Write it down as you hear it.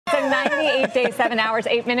a 98-day, 7 hours,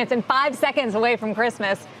 8 minutes, and 5 seconds away from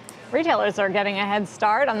Christmas. Retailers are getting a head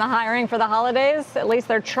start on the hiring for the holidays. At least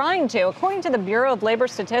they're trying to. According to the Bureau of Labor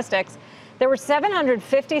Statistics, there were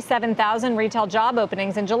 757,000 retail job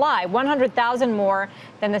openings in July, 100,000 more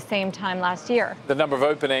than the same time last year. The number of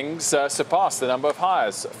openings surpassed the number of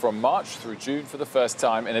hires from March through June for the first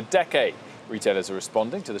time in a decade. Retailers are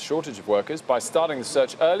responding to the shortage of workers by starting the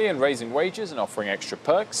search early and raising wages and offering extra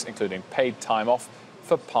perks, including paid time off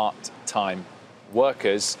for part-time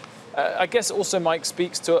workers. I guess also, Mike,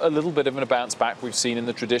 speaks to a little bit of a bounce back we've seen in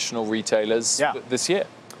the traditional retailers this year.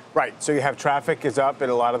 Right. So you have traffic is up at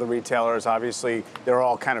a lot of the retailers. Obviously, they're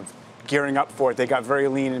all kind of gearing up for it. They got very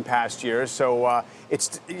lean in past years. So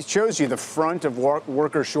it shows you the front of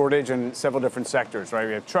worker shortage in several different sectors, right?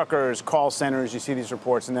 We have truckers, call centers. You see these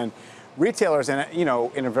reports. And then retailers, and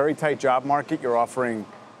in a very tight job market, you're offering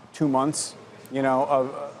 2 months,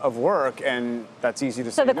 of work, and that's easy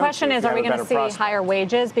to say. So the question is, are we going to see higher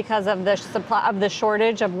wages because of the supply of the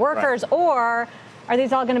shortage of workers, or are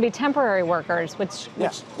these all going to be temporary workers, which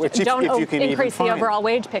don't increase the overall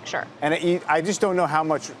wage picture? And I just don't know how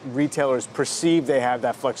much retailers perceive they have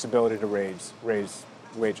that flexibility to raise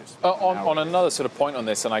wages. On another sort of point on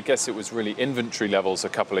this, and I guess it was really inventory levels a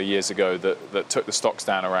couple of years ago that took the stocks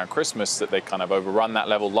down around Christmas, that they kind of overrun that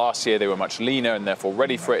level. Last year they were much leaner and therefore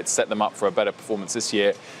ready for it to set them up for a better performance this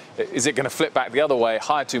year. Is it going to flip back the other way,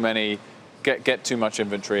 hire too many, get too much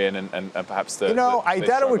inventory in, and perhaps I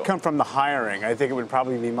doubt it would come from the hiring. I think it would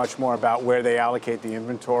probably be much more about where they allocate the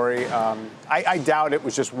inventory. I doubt it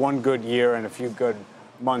was just one good year and a few good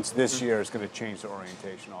months this year is going to change the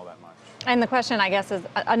orientation all that much. And the question, I guess, is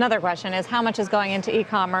another question is how much is going into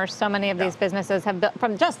e-commerce? So many of these businesses have,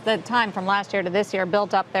 from just the time from last year to this year,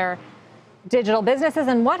 built up their digital businesses.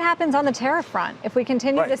 And what happens on the tariff front? If we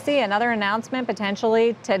continue to see another announcement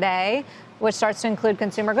potentially today, which starts to include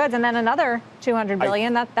consumer goods, and then another $200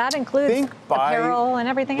 billion, that includes apparel and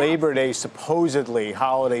everything else. Labor Day, supposedly,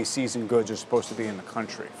 holiday season goods are supposed to be in the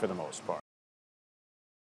country for the most part.